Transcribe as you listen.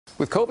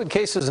With COVID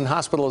cases and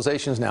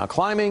hospitalizations now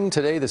climbing,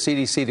 today the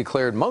CDC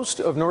declared most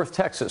of North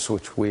Texas,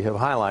 which we have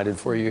highlighted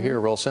for you here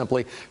real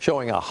simply,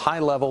 showing a high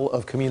level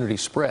of community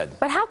spread.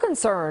 But how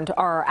concerned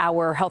are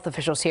our health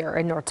officials here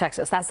in North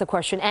Texas? That's the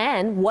question.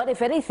 And what,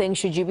 if anything,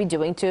 should you be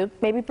doing to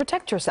maybe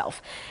protect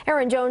yourself?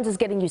 Aaron Jones is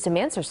getting you some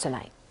answers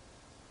tonight.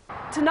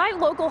 Tonight,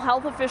 local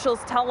health officials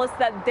tell us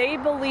that they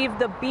believe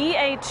the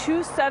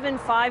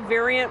BA.275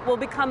 variant will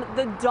become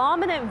the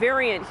dominant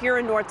variant here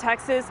in North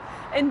Texas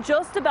in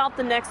just about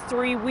the next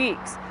 3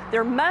 weeks.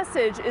 Their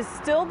message is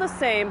still the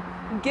same: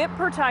 get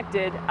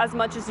protected as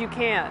much as you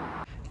can.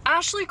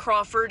 Ashley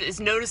Crawford is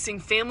noticing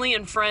family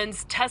and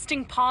friends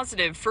testing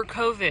positive for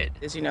COVID.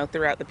 As you know,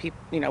 throughout the people,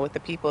 with the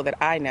people that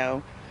I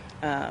know,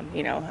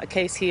 a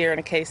case here and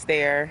a case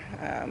there.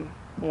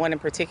 One in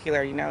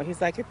particular, he's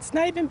like, it's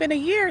not even been a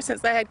year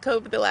since I had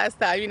COVID the last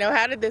time.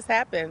 How did this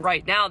happen?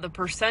 Right now, the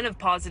percent of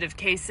positive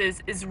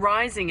cases is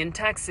rising in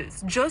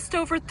Texas, just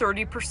over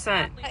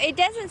 30%. It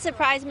doesn't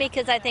surprise me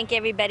because I think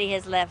everybody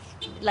has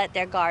let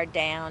their guard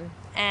down.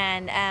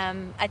 And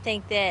I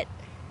think that,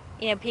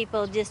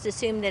 people just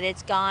assume that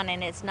it's gone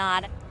and it's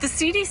not. The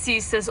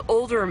CDC says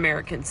older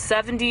Americans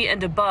 70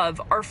 and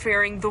above are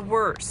faring the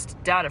worst.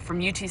 Data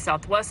from UT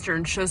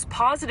Southwestern shows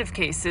positive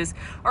cases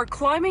are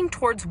climbing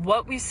towards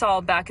what we saw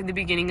back in the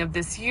beginning of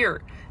this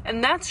year.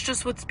 And that's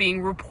just what's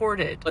being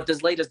reported. But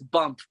this latest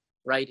bump,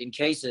 in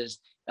cases,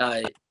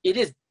 it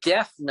is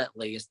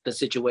definitely the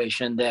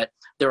situation that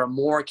there are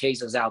more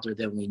cases out there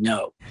than we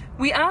know.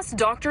 We asked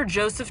Dr.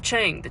 Joseph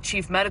Chang, the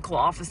chief medical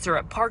officer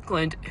at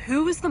Parkland,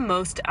 who is the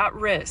most at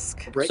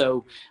risk.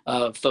 So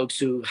folks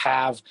who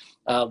have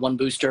one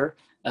booster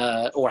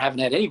or haven't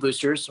had any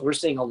boosters, we're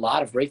seeing a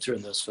lot of breakthrough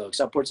in those folks,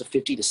 upwards of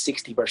 50 to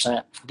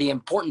 60%. The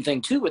important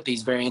thing, too, with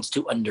these variants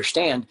to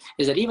understand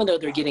is that even though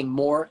they're getting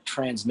more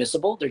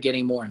transmissible, they're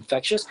getting more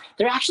infectious,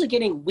 they're actually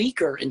getting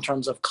weaker in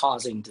terms of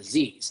causing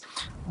disease.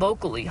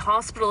 Locally,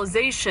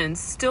 hospitalizations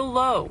still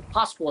low.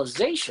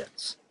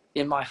 Hospitalizations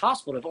in my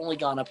hospital have only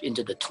gone up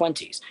into the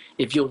 20s.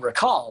 If you'll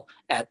recall,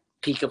 at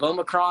peak of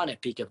Omicron,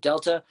 at peak of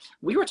Delta,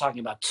 we were talking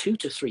about 200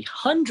 to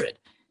 300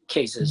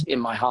 cases in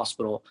my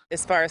hospital.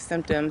 As far as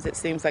symptoms, it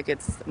seems like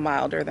it's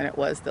milder than it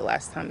was the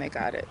last time they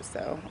got it.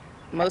 So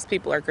most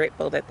people are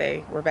grateful that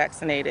they were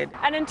vaccinated.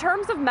 And in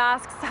terms of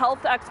masks,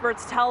 health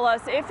experts tell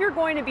us if you're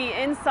going to be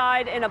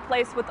inside in a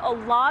place with a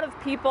lot of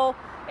people,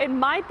 it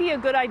might be a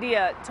good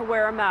idea to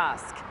wear a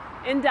mask.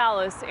 In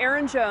Dallas,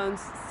 Aaron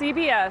Jones,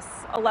 CBS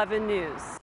 11 News.